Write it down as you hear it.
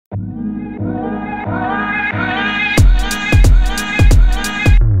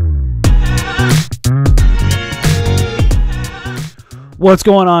What's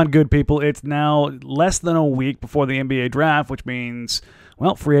going on, good people? It's now less than a week before the NBA draft, which means,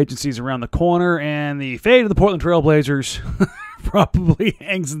 well, free agency is around the corner, and the fate of the Portland Trail Blazers probably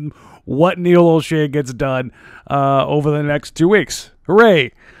hangs in what Neil Olshey gets done over the next 2 weeks.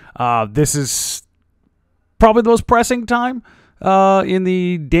 Hooray! This is probably the most pressing time in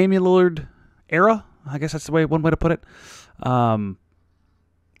the Damian Lillard era. I guess that's one way to put it. I'll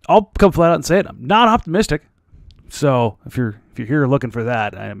come flat out and say it. I'm not optimistic. So if you're here looking for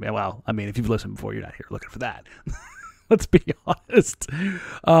that, if you've listened before, you're not here looking for that. Let's be honest.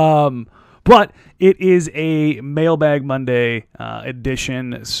 But it is a Mailbag Monday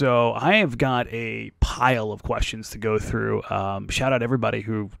edition, so I have got a pile of questions to go through. Shout out everybody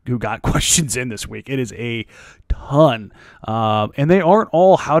who got questions in this week. It is a ton, and they aren't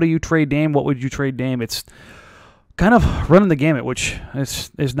all how do you trade Dame, what would you trade Dame. It's kind of running the gamut, which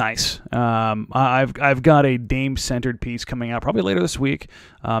is nice. I've got a Dame-centered piece coming out probably later this week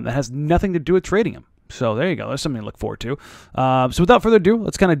that has nothing to do with trading him. So there you go. There's something to look forward to. So without further ado,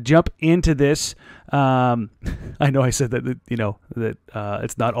 let's kind of jump into this. I know I said that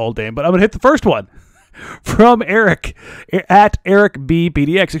it's not all Dame, but I'm gonna hit the first one from Eric at Eric B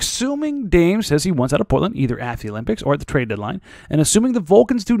PDX. Assuming Dame says he wants out of Portland either at the Olympics or at the trade deadline, and assuming the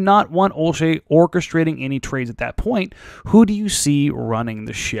Vulcans do not want Olshey orchestrating any trades at that point, who do you see running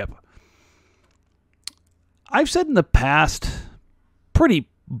the ship? I've said in the past, pretty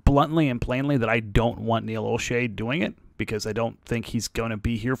bluntly and plainly, that I don't want Neil Olshey doing it because I don't think he's going to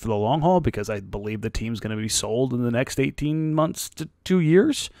be here for the long haul, because I believe the team's going to be sold in the next 18 months to 2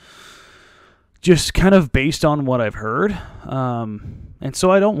 years. Just kind of based on what I've heard. And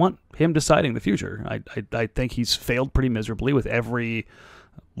so I don't want him deciding the future. I think he's failed pretty miserably with every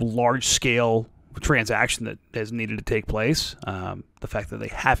large-scale transaction that has needed to take place. The fact that they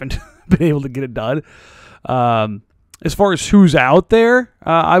haven't been able to get it done. As far as who's out there,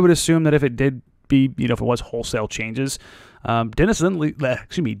 I would assume that if it did be, if it was wholesale changes, Dennis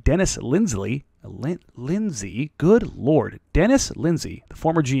Lindsey, good Lord, Dennis Lindsey, the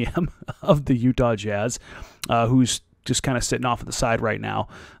former GM of the Utah Jazz, who's just kind of sitting off to the side right now.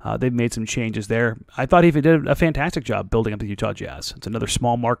 They've made some changes there. I thought he did a fantastic job building up the Utah Jazz. It's another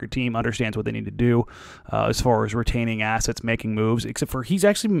small market team, understands what they need to do as far as retaining assets, making moves, except for he's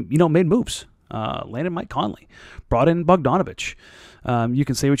actually, made moves. Landed Mike Conley, brought in Bogdanovich. You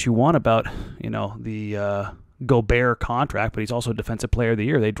can say what you want about, the Gobert contract, but he's also Defensive Player of the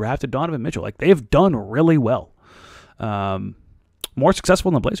Year. They drafted Donovan Mitchell. They've done really well. More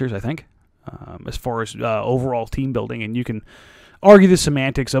successful than the Blazers, I think, as far as overall team building. And you can argue the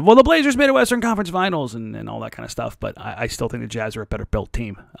semantics of, the Blazers made a Western Conference Finals and all that kind of stuff, but I still think the Jazz are a better built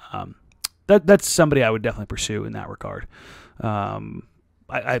team. That's somebody I would definitely pursue in that regard.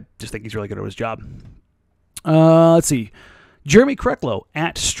 I just think he's really good at his job. Let's see. Jeremy Krecklow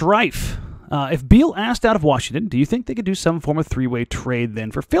at Strife. If Beal asked out of Washington, do you think they could do some form of three-way trade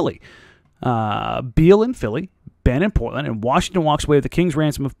then for Philly? Beal in Philly, Ben in Portland, and Washington walks away with the Kings'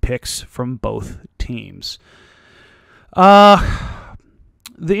 ransom of picks from both teams. The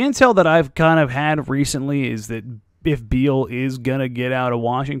intel that I've kind of had recently is that if Beal is going to get out of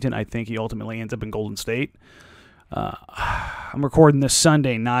Washington, I think he ultimately ends up in Golden State. I'm recording this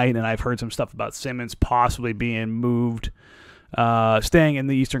Sunday night, and I've heard some stuff about Simmons possibly being moved, staying in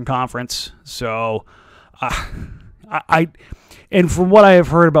the Eastern Conference. So, and from what I have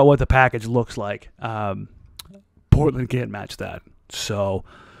heard about what the package looks like, Portland can't match that. So,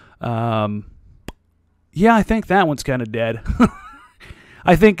 yeah, I think that one's kind of dead.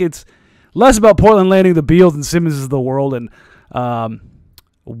 I think it's less about Portland landing the Beals and Simmons of the world, and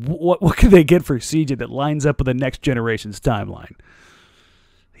what can they get for CJ that lines up with the next generation's timeline?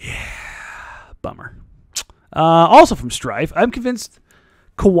 Yeah, bummer. Also from Strife, I'm convinced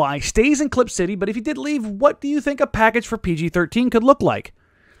Kawhi stays in Clip City, but if he did leave, what do you think a package for PG-13 could look like?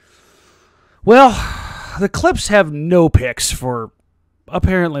 Well, the Clips have no picks for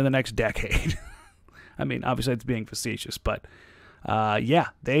apparently the next decade. I mean, obviously it's being facetious, but yeah,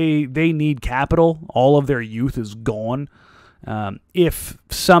 they need capital. All of their youth is gone. If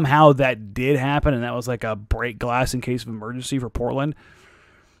somehow that did happen and that was like a break glass in case of emergency for Portland,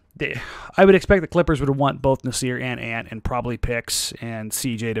 I would expect the Clippers would want both Nasir and Ant and probably picks and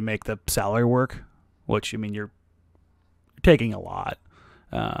CJ to make the salary work, which, I mean, you're taking a lot.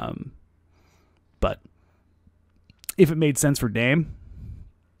 But if it made sense for Dame,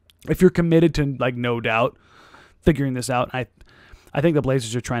 if you're committed to, no doubt, figuring this out, I think the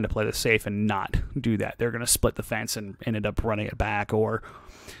Blazers are trying to play this safe and not do that. They're going to split the fence and end up running it back or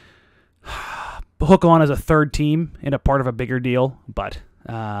hook on as a third team in a part of a bigger deal. But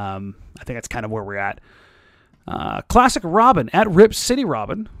I think that's kind of where we're at. Classic Robin at Rip City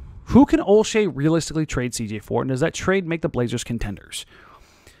Robin. Who can Olshey realistically trade CJ for, and does that trade make the Blazers contenders?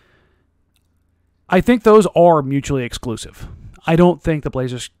 I think those are mutually exclusive. I don't think the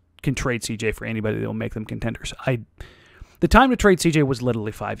Blazers can trade CJ for anybody that will make them contenders. The time to trade CJ was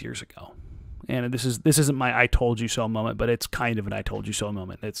literally 5 years ago. And this isn't my I told you so moment, but it's kind of an I told you so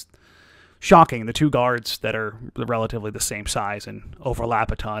moment. It's shocking. The two guards that are relatively the same size and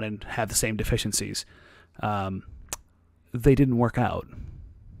overlap a ton and have the same deficiencies, they didn't work out.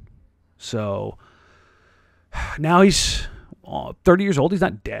 So now he's 30 years old. He's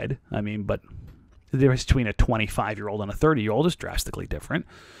not dead. I mean, but the difference between a 25-year-old and a 30-year-old is drastically different.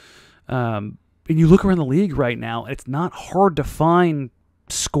 And you look around the league right now, it's not hard to find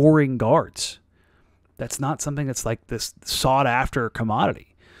scoring guards. That's not something that's like this sought-after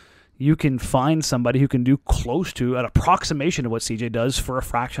commodity. You can find somebody who can do close to an approximation of what CJ does for a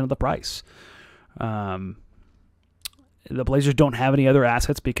fraction of the price. The Blazers don't have any other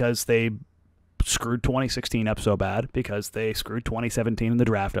assets because they screwed 2016 up so bad, because they screwed 2017 in the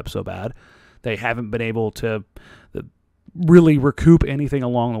draft up so bad. They haven't been able to really recoup anything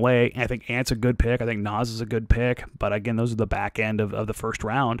along the way. I think Ant's a good pick. I think Nas is a good pick. But again, those are the back end of the first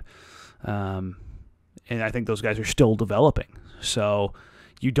round. And I think those guys are still developing. So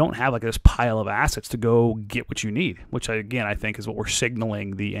you don't have like this pile of assets to go get what you need, which again, I think is what we're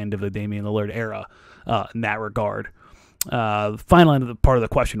signaling the end of the Damian Lillard era in that regard. Final end of the part of the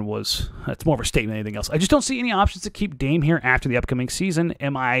question was, it's more of a statement than anything else. I just don't see any options to keep Dame here after the upcoming season.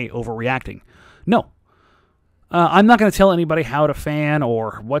 Am I overreacting? No. I'm not going to tell anybody how to fan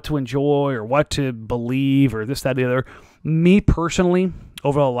or what to enjoy or what to believe or this, that, the other. Me personally,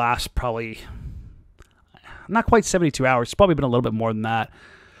 over the last probably not quite 72 hours, it's probably been a little bit more than that,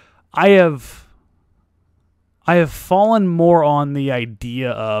 I have fallen more on the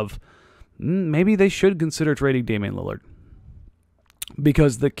idea of maybe they should consider trading Damian Lillard.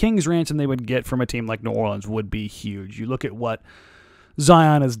 Because the Kings ransom they would get from a team like New Orleans would be huge. You look at what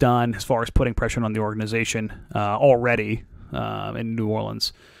Zion has done as far as putting pressure on the organization already in New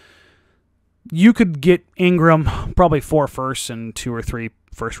Orleans. You could get Ingram, probably 4 firsts and 2 or 3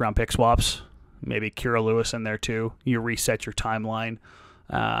 first-round pick swaps. Maybe Kira Lewis in there too. You reset your timeline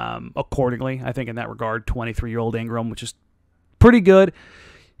accordingly. I think in that regard, 23-year-old Ingram, which is pretty good.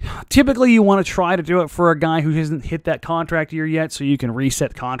 Typically, you want to try to do it for a guy who hasn't hit that contract year yet so you can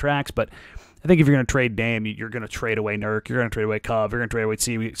reset contracts. But I think if you're going to trade Dame, you're going to trade away Nurk, you're going to trade away Cove, you're going to trade away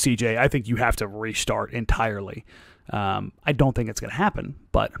CJ. I think you have to restart entirely. I don't think it's going to happen.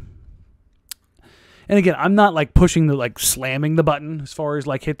 But, and again, I'm not like pushing the, like slamming the button as far as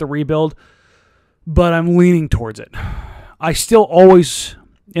like hit the rebuild, but I'm leaning towards it. I still always,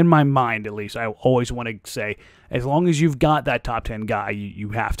 in my mind at least, I always want to say, as long as you've got that top 10 guy,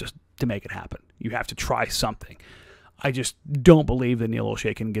 you have to make it happen. You have to try something. I just don't believe that Neil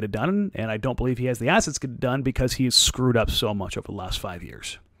Olshey can get it done, and I don't believe he has the assets to get it done because he has screwed up so much over the last 5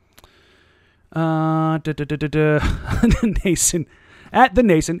 years. Nason. At the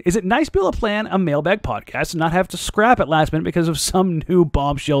Nason, is it nice to be able to plan a mailbag podcast and not have to scrap it last minute because of some new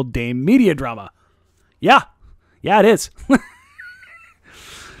bombshell Dame media drama? Yeah. Yeah, it is.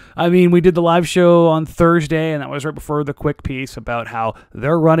 I mean, we did the live show on Thursday, and that was right before the quick piece about how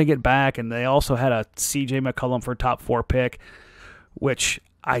they're running it back, and they also had a CJ McCollum for a top 4 pick, which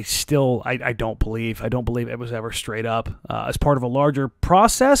I don't believe. I don't believe it was ever straight up as part of a larger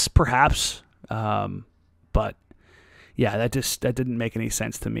process, perhaps. But yeah, that didn't make any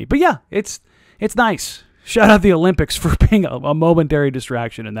sense to me. But yeah, it's nice. Shout out the Olympics for being a momentary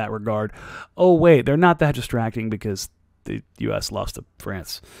distraction in that regard. Oh wait, they're not that distracting because the U.S. lost to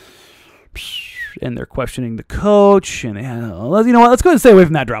France, and they're questioning the coach. And you know what? Let's go ahead and stay away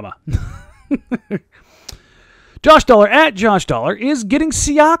from that drama. Josh Dollar at Josh Dollar is getting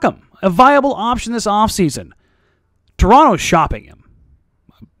Siakam a viable option this offseason. Toronto's shopping him.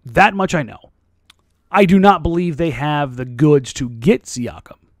 That much I know. I do not believe they have the goods to get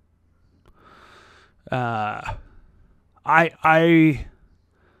Siakam. I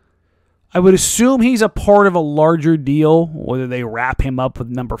would assume he's a part of a larger deal, whether they wrap him up with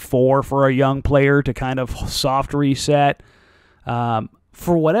number 4 for a young player to kind of soft reset.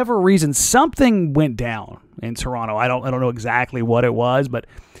 For whatever reason, something went down in Toronto. I don't know exactly what it was, but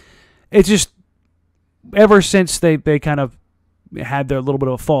it's just ever since they kind of had their little bit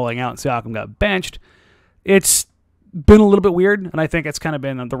of a falling out and Siakam got benched, it's been a little bit weird, and I think it's kind of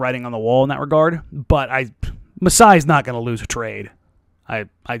been the writing on the wall in that regard. But Masai's not going to lose a trade.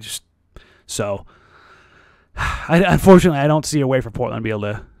 Unfortunately, I don't see a way for Portland to be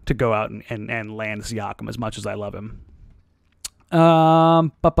able to go out and land Siakam as much as I love him.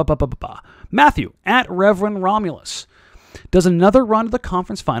 Matthew, at Reverend Romulus. Does another run to the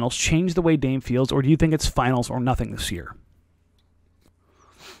conference finals change the way Dame feels, or do you think it's finals or nothing this year?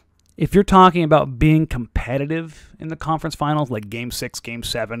 If you're talking about being competitive in the conference finals, like Game 6, Game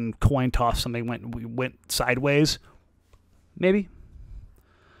 7, coin toss, something went sideways, maybe.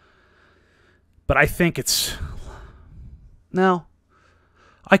 But I think it's... No.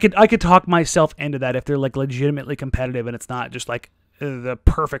 I could talk myself into that if they're like legitimately competitive and it's not just like the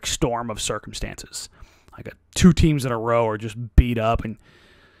perfect storm of circumstances. Like two teams in a row are just beat up and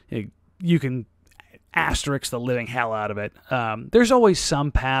you can asterisk the living hell out of it. There's always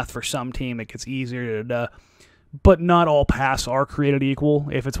some path for some team that gets easier but not all paths are created equal.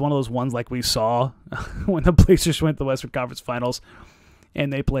 If it's one of those ones like we saw when the Blazers went to the Western Conference Finals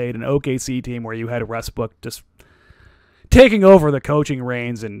and they played an OKC team where you had Westbrook just taking over the coaching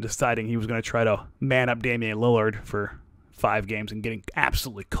reins and deciding he was going to try to man up Damian Lillard for 5 games and getting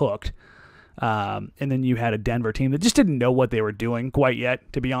absolutely cooked. And then you had a Denver team that just didn't know what they were doing quite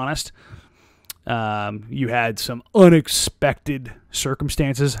yet, to be honest. You had some unexpected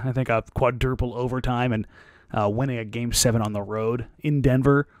circumstances. I think a quadruple overtime and winning a Game 7 on the road in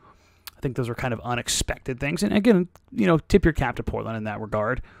Denver. I think those were kind of unexpected things. And again, tip your cap to Portland in that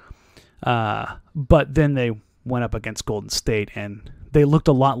regard. But then they went up against Golden State, and they looked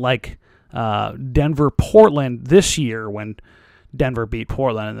a lot like Denver-Portland this year when Denver beat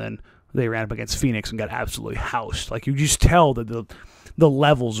Portland, and then they ran up against Phoenix and got absolutely housed. Like, you just tell that the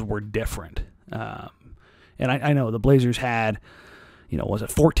levels were different. And I know the Blazers had, was it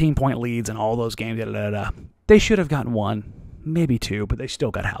 14-point leads in all those games? They should have gotten 1, maybe 2, but they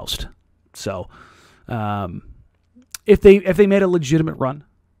still got housed. So, if they made a legitimate run,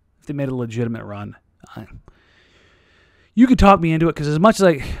 you could talk me into it because as much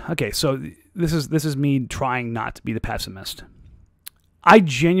as so this is me trying not to be the pessimist. I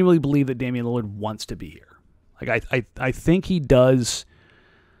genuinely believe that Damian Lillard wants to be here. Like I think he does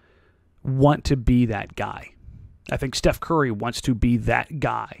want to be that guy. I think Steph Curry wants to be that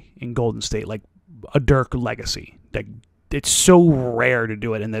guy in Golden State, like a Dirk legacy. Like, it's so rare to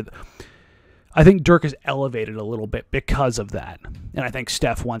do it, and that I think Dirk is elevated a little bit because of that. And I think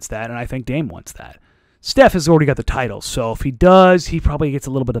Steph wants that, and I think Dame wants that. Steph has already got the title, so if he does, he probably gets a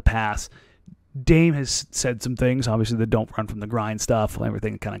little bit of pass. Dame has said some things, obviously, that don't run from the grind stuff,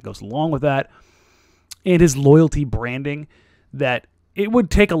 everything kind of goes along with that. And his loyalty branding, that it would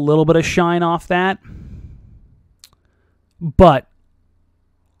take a little bit of shine off that. But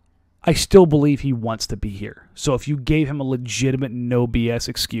I still believe he wants to be here. So if you gave him a legitimate no BS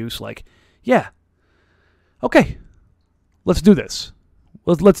excuse, like, yeah, okay, let's do this.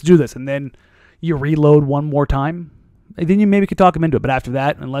 Let's do this. And then you reload one more time, and then you maybe could talk him into it. But after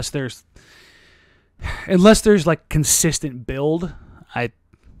that, unless there's like consistent build, the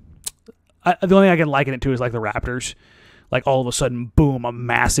only thing I can liken it to is like the Raptors. Like, all of a sudden, boom, a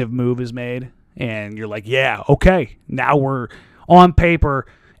massive move is made, and you're like, yeah, okay, now we're on paper.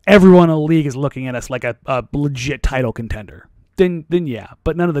 Everyone in the league is looking at us like a legit title contender. Then yeah,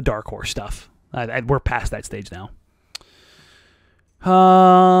 but none of the dark horse stuff. We're past that stage now.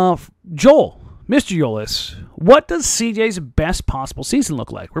 Joel, Mr. Yolis, what does CJ's best possible season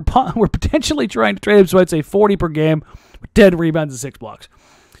look like? We're potentially trying to trade him, so I'd say 40 per game, with 10 rebounds and 6 blocks.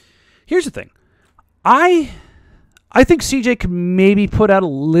 Here's the thing. I think CJ could maybe put out a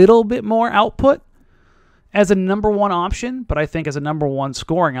little bit more output as a number 1 option, but I think as a number 1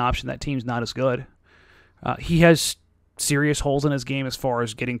 scoring option, that team's not as good. He has serious holes in his game as far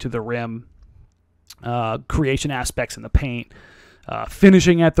as getting to the rim, creation aspects in the paint,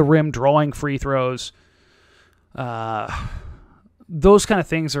 finishing at the rim, drawing free throws. Those kind of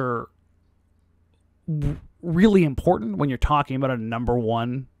things are really important when you're talking about a number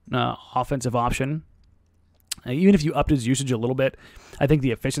 1 offensive option. Even if you upped his usage a little bit, I think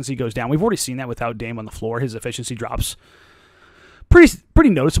the efficiency goes down. We've already seen that without Dame on the floor. His efficiency drops pretty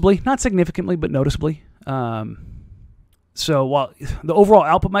noticeably. Not significantly, but noticeably. So while the overall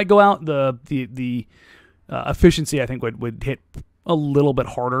output might go out, the efficiency, I think, would hit a little bit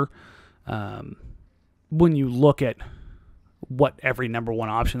harder when you look at what every number 1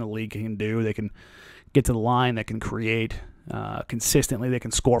 option in the league can do. They can get to the line, they can create consistently, they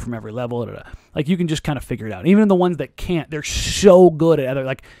can score from every level. Like, you can just kind of figure it out. Even the ones that can't, they're so good at other.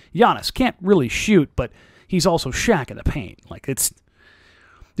 Like, Giannis can't really shoot, but he's also Shaq in the paint. Like,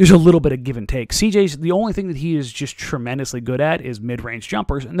 there's a little bit of give and take. CJ's, the only thing that he is just tremendously good at is mid-range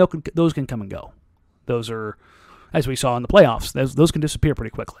jumpers, and those can come and go. Those are, as we saw in the playoffs, those can disappear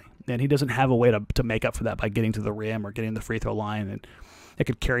pretty quickly. And he doesn't have a way to make up for that by getting to the rim or getting the free throw line, and it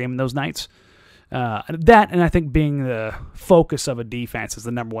could carry him in those nights. That, and I think being the focus of a defense is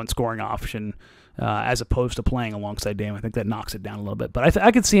the number one scoring option, as opposed to playing alongside Dame. I think that knocks it down a little bit. But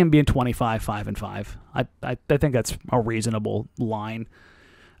I could see him being 25, 5-5. I think that's a reasonable line,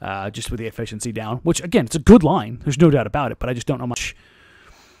 just with the efficiency down. Which, again, it's a good line. There's no doubt about it. But I just don't know much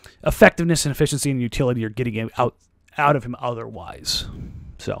effectiveness and efficiency and utility you're getting out of him otherwise.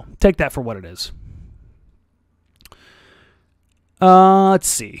 So take that for what it is. Let's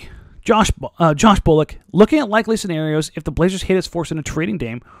see. Josh Bullock, looking at likely scenarios, if the Blazers hit his force into trading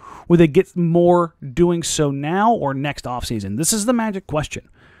Dame, would they get more doing so now or next offseason? This is the magic question.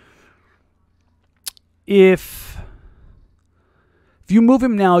 If you move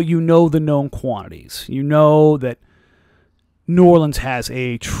him now, you know the known quantities. You know that New Orleans has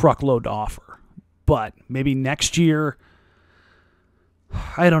a truckload to offer. But maybe next year,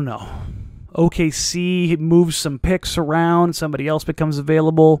 I don't know. OKC moves some picks around, somebody else becomes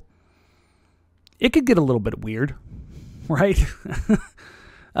available. It could get a little bit weird, right?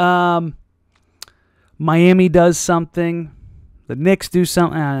 Miami does something. The Knicks do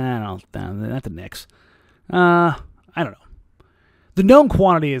something. Not the Knicks. I don't know. The known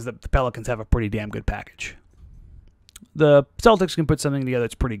quantity is that the Pelicans have a pretty damn good package. The Celtics can put something together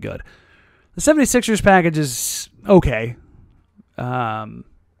that's pretty good. The 76ers package is okay. Like,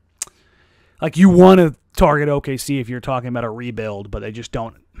 you want to target OKC if you're talking about a rebuild, but they just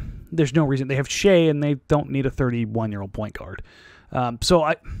don't. There's no reason. They have Shea, and they don't need a 31-year-old point guard. So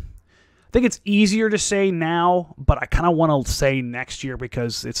I think it's easier to say now, but I kind of want to say next year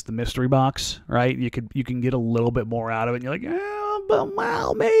because it's the mystery box, right? You can get a little bit more out of it, and you're like, but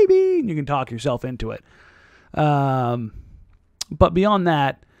well, maybe. And you can talk yourself into it. But beyond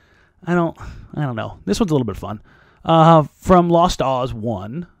that, I don't know. This one's a little bit fun. From Lost Oz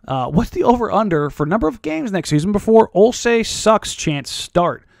 1, what's the over-under for number of games next season before Olsay sucks chance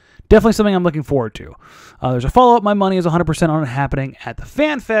start? Definitely something I'm looking forward to. There's a follow-up. My money is 100% on it happening at the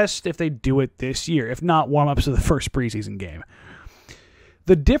Fan Fest if they do it this year. If not, warm-ups to the first preseason game.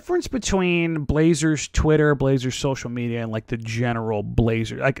 The difference between Blazers Twitter, Blazers social media, and like the general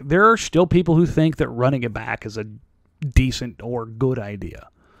Blazers, like there are still people who think that running it back is a decent or good idea.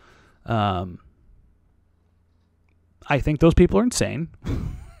 I think those people are insane.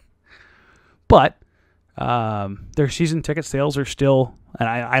 But their season ticket sales are still, and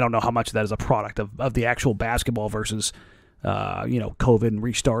I don't know how much of that is a product of the actual basketball versus, COVID and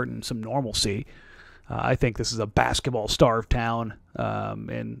restart and some normalcy. I think this is a basketball-starved town,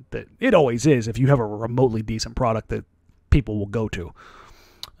 and that it always is if you have a remotely decent product that people will go to.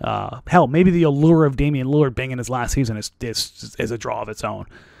 Hell, maybe the allure of Damian Lillard being in his last season is a draw of its own.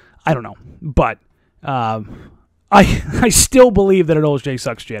 I don't know, but I still believe that an OJ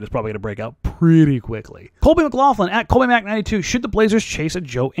sucks jet is probably going to break out pretty quickly. Colby McLaughlin at ColbyMac92. Should the Blazers chase a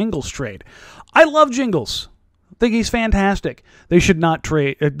Joe Ingles trade? I love Jingles. I think he's fantastic. They should not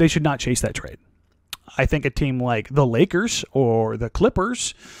trade. They should not chase that trade. I think a team like the Lakers or the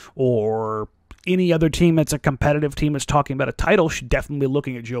Clippers or any other team that's a competitive team that's talking about a title should definitely be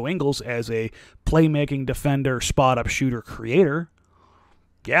looking at Joe Ingles as a playmaking defender, spot-up shooter, creator.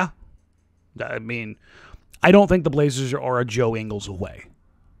 Yeah. I mean, I don't think the Blazers are a Joe Ingles away.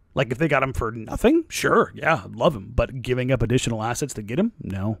 Like, if they got him for nothing, sure, yeah, I'd love him. But giving up additional assets to get him,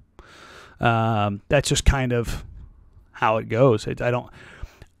 no. That's just kind of how it goes.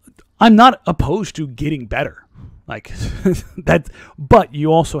 I'm not opposed to getting better. Like that, but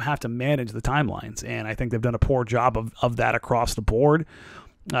you also have to manage the timelines, and I think they've done a poor job of that across the board.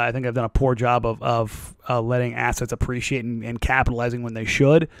 I think they've done a poor job of letting assets appreciate and capitalizing when they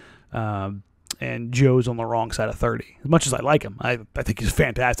should. And Joe's on the wrong side of 30. As much as I like him, I think he's a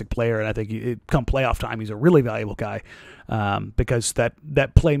fantastic player, and I think come playoff time, he's a really valuable guy because that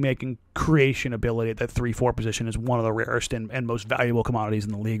playmaking creation ability at that 3-4 position is one of the rarest and most valuable commodities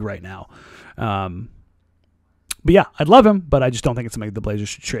in the league right now. But yeah, I'd love him, but I just don't think it's something the Blazers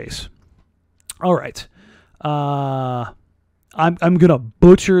should chase. All right. I'm going to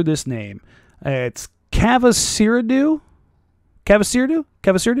butcher this name. It's Cavasiradu? Cavasirdu?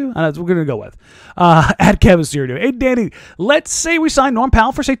 That's what we're going to go with. At Cavasirdu. Hey, Danny, let's say we signed Norm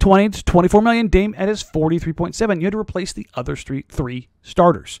Powell for, say, $20 to $24 million. Dame at his 43.7. You had to replace the other three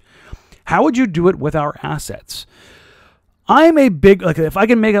starters. How would you do it with our assets? I'm a big, like, if I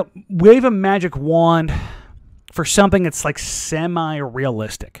can wave a magic wand for something that's like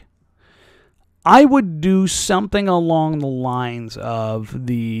semi-realistic, I would do something along the lines of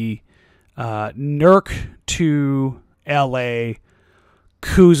the Nurk to LA,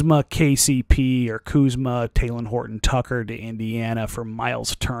 Kuzma KCP, or Kuzma Talen Horton Tucker to Indiana for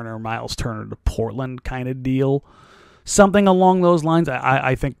Miles Turner to Portland kind of deal. something along those lines.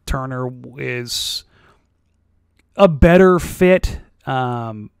 I think Turner is a better fit.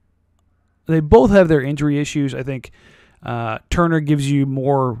 They both have their injury issues. I think Turner gives you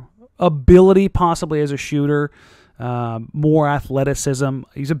more ability possibly as a shooter, more athleticism.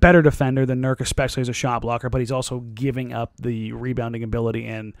 He's a better defender than Nurk, especially as a shot blocker, but he's also giving up the rebounding ability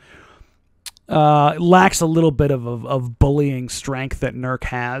and lacks a little bit of bullying strength that Nurk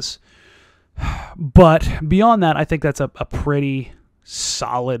has. But beyond that, I think that's a pretty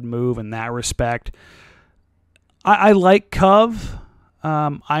solid move in that respect. I like Cove.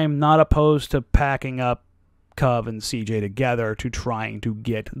 I am not opposed to packing up Cove and CJ together to trying to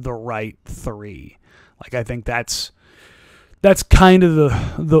get the right three. Like, I think that's kind of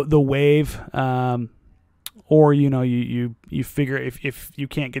the wave. Or, you know, you figure if you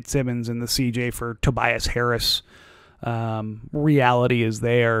can't get Simmons and the CJ for Tobias Harris, reality is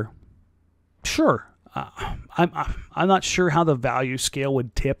there. Sure. I'm not sure how the value scale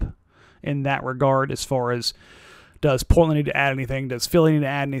would tip in that regard as far as, does Portland need to add anything? Does Philly need to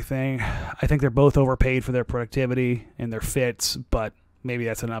add anything? I think they're both overpaid for their productivity and their fits, but maybe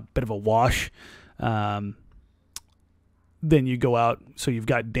that's a bit of a wash. Then you go out, so you've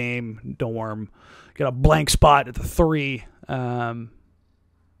got Dame, Dorm, got a blank spot at the 3, and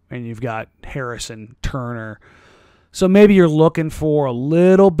you've got Harrison, Turner. So maybe you're looking for a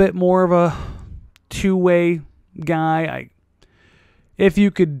little bit more of a two-way guy. If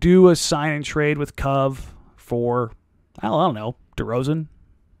you could do a sign and trade with Cove for, I don't know, DeRozan.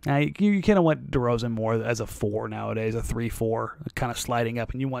 You kind of want DeRozan more as a 4 nowadays, a 3-4, kind of sliding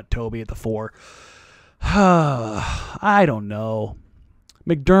up, and you want Toby at the 4. I don't know.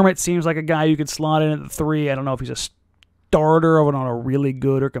 McDermott seems like a guy you could slot in at the 3. I don't know if he's a starter on a really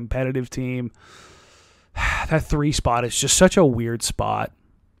good or competitive team. That 3 spot is just such a weird spot.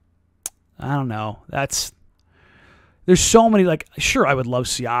 I don't know. There's so many, like, sure, I would love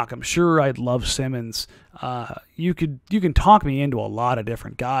Siakam. Sure, I'd love Simmons. You can talk me into a lot of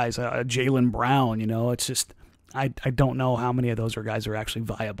different guys. Jaylen Brown, you know, it's just, I don't know how many of those guys are actually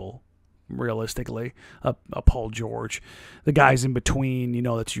viable, realistically. Paul George. The guys in between, you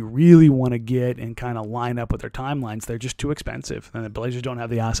know, that you really want to get and kind of line up with their timelines, they're just too expensive, and the Blazers don't have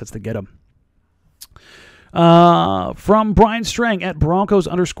the assets to get them. From Brian Strang at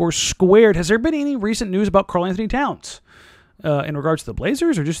Broncos_squared, has there been any recent news about Karl Anthony Towns in regards to the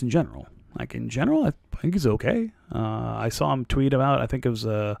Blazers or just in general? Like, in general, I think he's okay. I saw him tweet about, I think it was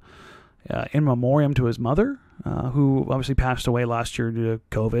in memoriam to his mother, who obviously passed away last year due to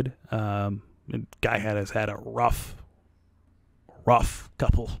COVID. The guy has had a rough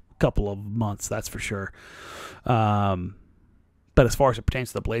couple of months, that's for sure. But as far as it pertains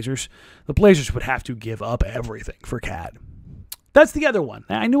to the Blazers would have to give up everything for Cat. That's the other one.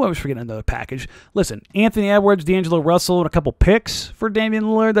 I knew I was forgetting another package. Listen, Anthony Edwards, D'Angelo Russell, and a couple picks for Damian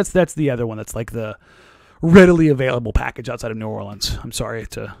Lillard. That's the other one. That's like the readily available package outside of New Orleans. I'm sorry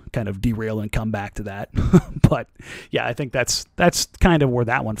to kind of derail and come back to that. But, yeah, I think that's kind of where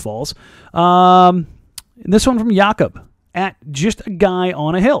that one falls. And this one from Jakob at Just a Guy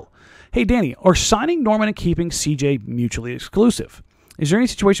on a Hill. Hey, Danny, are signing Norman and keeping CJ mutually exclusive? Is there any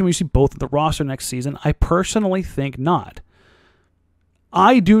situation where you see both at the roster next season? I personally think not.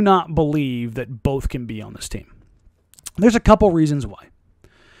 I do not believe that both can be on this team. There's a couple reasons why.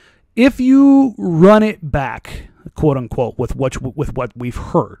 If you run it back, quote unquote, with what we've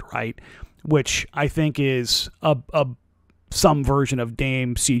heard, right, which I think is some version of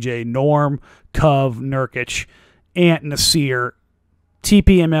Dame, CJ, Norm, Cove, Nurkic, Ant, Nasir,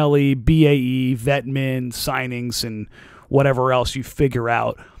 TPMLE, BAE, Vetmin, signings, and whatever else you figure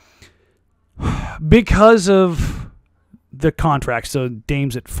out. Because of the contract, so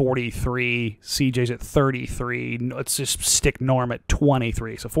Dame's at 43, CJ's at 33, let's just stick Norm at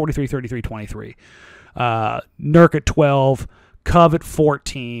 23, so 43, 33, 23. Nurk at 12, Cove at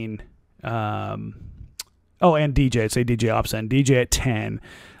 14, and DJ, I'd say DJ Opsen, DJ at 10.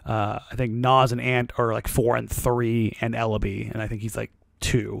 I think Nas and Ant are like 4 and 3, and Ellaby, and I think he's like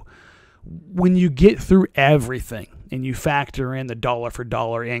 2. When you get through everything and you factor in the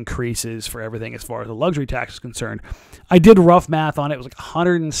dollar-for-dollar increases for everything as far as the luxury tax is concerned, I did rough math on it. It was like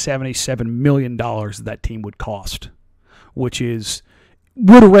 $177 million that team would cost, which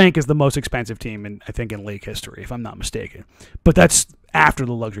would rank as the most expensive team I think in league history, if I'm not mistaken. But that's after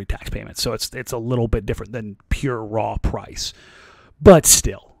the luxury tax payment, so it's a little bit different than pure raw price. But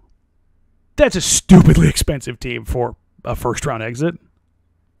still, that's a stupidly expensive team for a first-round exit.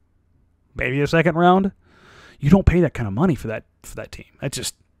 Maybe a second round. You don't pay that kind of money for that team. That's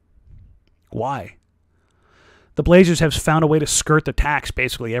just, why? The Blazers have found a way to skirt the tax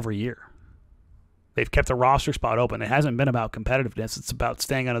basically every year. They've kept the roster spot open. It hasn't been about competitiveness. It's about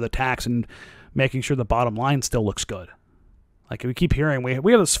staying under the tax and making sure the bottom line still looks good. Like we keep hearing, we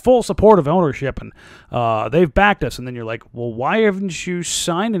have this full support of ownership, and they've backed us. And then you're like, well, why haven't you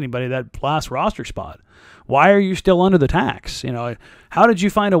signed anybody that last roster spot? Why are you still under the tax? You know, how did you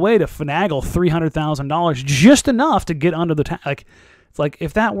find a way to finagle $300,000 just enough to get under the tax? Like, it's like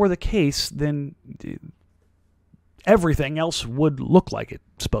if that were the case, then everything else would look like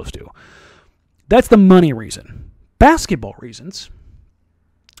it's supposed to. That's the money reason. Basketball reasons.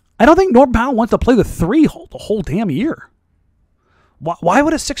 I don't think Norm Powell wants to play the 3 the whole damn year. Why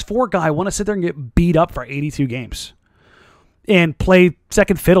would a 6'4" guy want to sit there and get beat up for 82 games and play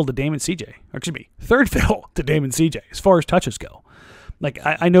second fiddle to Dame and CJ? Or excuse me, third fiddle to Dame and CJ as far as touches go. Like,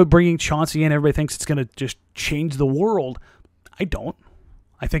 I know bringing Chauncey in, everybody thinks it's going to just change the world. I don't.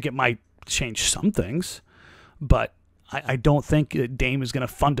 I think it might change some things, but I don't think that Dame is going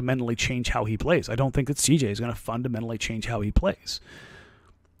to fundamentally change how he plays. I don't think that CJ is going to fundamentally change how he plays.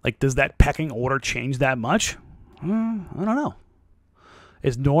 Like, does that pecking order change that much? I don't know.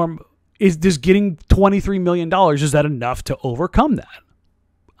 Is getting $23 million, is that enough to overcome that?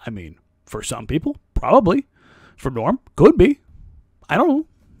 I mean, for some people, probably. For Norm, could be. I don't know.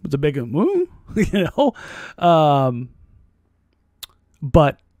 It's a big move, you know?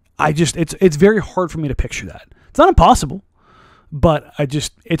 But it's very hard for me to picture that. It's not impossible, but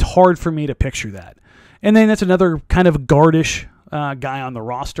it's hard for me to picture that. And then that's another kind of guardish guy on the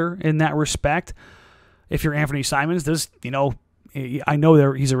roster in that respect. If you're Anthony Simmons, I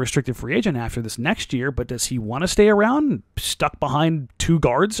know he's a restricted free agent after this next year, but does he want to stay around stuck behind 2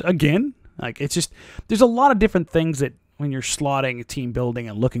 guards again? Like, it's just, there's a lot of different things that when you're slotting team building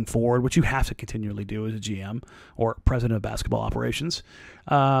and looking forward, which you have to continually do as a GM or president of basketball operations.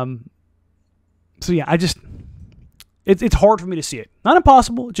 So yeah, it's hard for me to see it. Not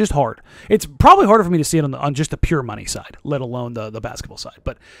impossible, just hard. It's probably harder for me to see it on just the pure money side, let alone the basketball side.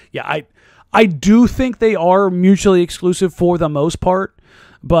 But yeah, I do think they are mutually exclusive for the most part,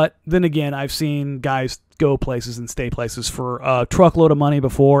 but then again, I've seen guys go places and stay places for a truckload of money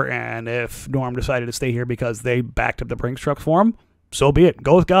before, and if Norm decided to stay here because they backed up the Brinks truck for him, so be it.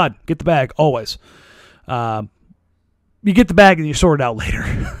 Go with God. Get the bag, always. You get the bag and you sort it out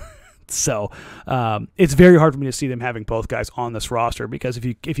later. So it's very hard for me to see them having both guys on this roster, because if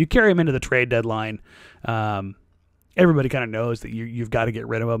you carry them into the trade deadline, everybody kind of knows that you've got to get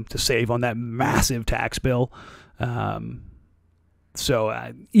rid of them to save on that massive tax bill.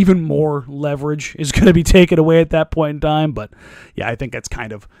 So even more leverage is going to be taken away at that point in time. But yeah, I think that's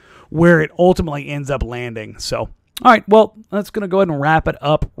kind of where it ultimately ends up landing. So, all right, well, that's going to go ahead and wrap it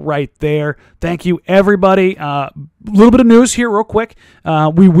up right there. Thank you, everybody. A little bit of news here real quick.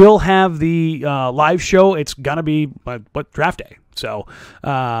 We will have the live show. It's going to be draft day. So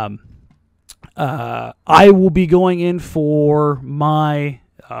I will be going in for my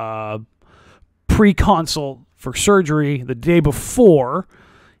pre-consult for surgery the day before,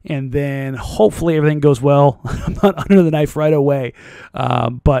 and then hopefully everything goes well. I'm not under the knife right away,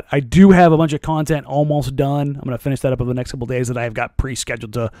 but I do have a bunch of content almost done. I'm going to finish that up over the next couple of days that I've got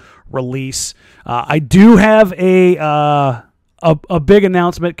pre-scheduled to release. I do have a big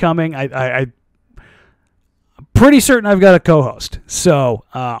announcement coming. I'm pretty certain I've got a co-host, so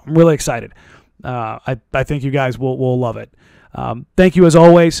I'm really excited. I think you guys will love it. Thank you as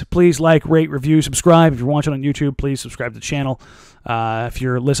always. Please like, rate, review, subscribe. If you're watching on YouTube, please subscribe to the channel. If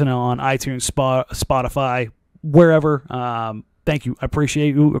you're listening on iTunes, Spotify, wherever, thank you. I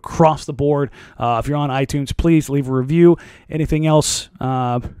appreciate you across the board. If you're on iTunes, please leave a review. Anything else,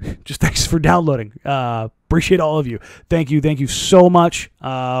 just thanks for downloading. Appreciate all of you. Thank you so much.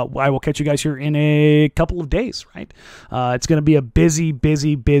 I will catch you guys here in a couple of days, right? It's going to be a busy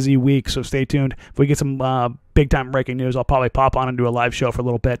week, so stay tuned. If we get some big-time breaking news, I'll probably pop on and do a live show for a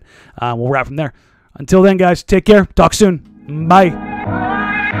little bit. We'll wrap from there. Until then, guys, take care. Talk soon. Bye.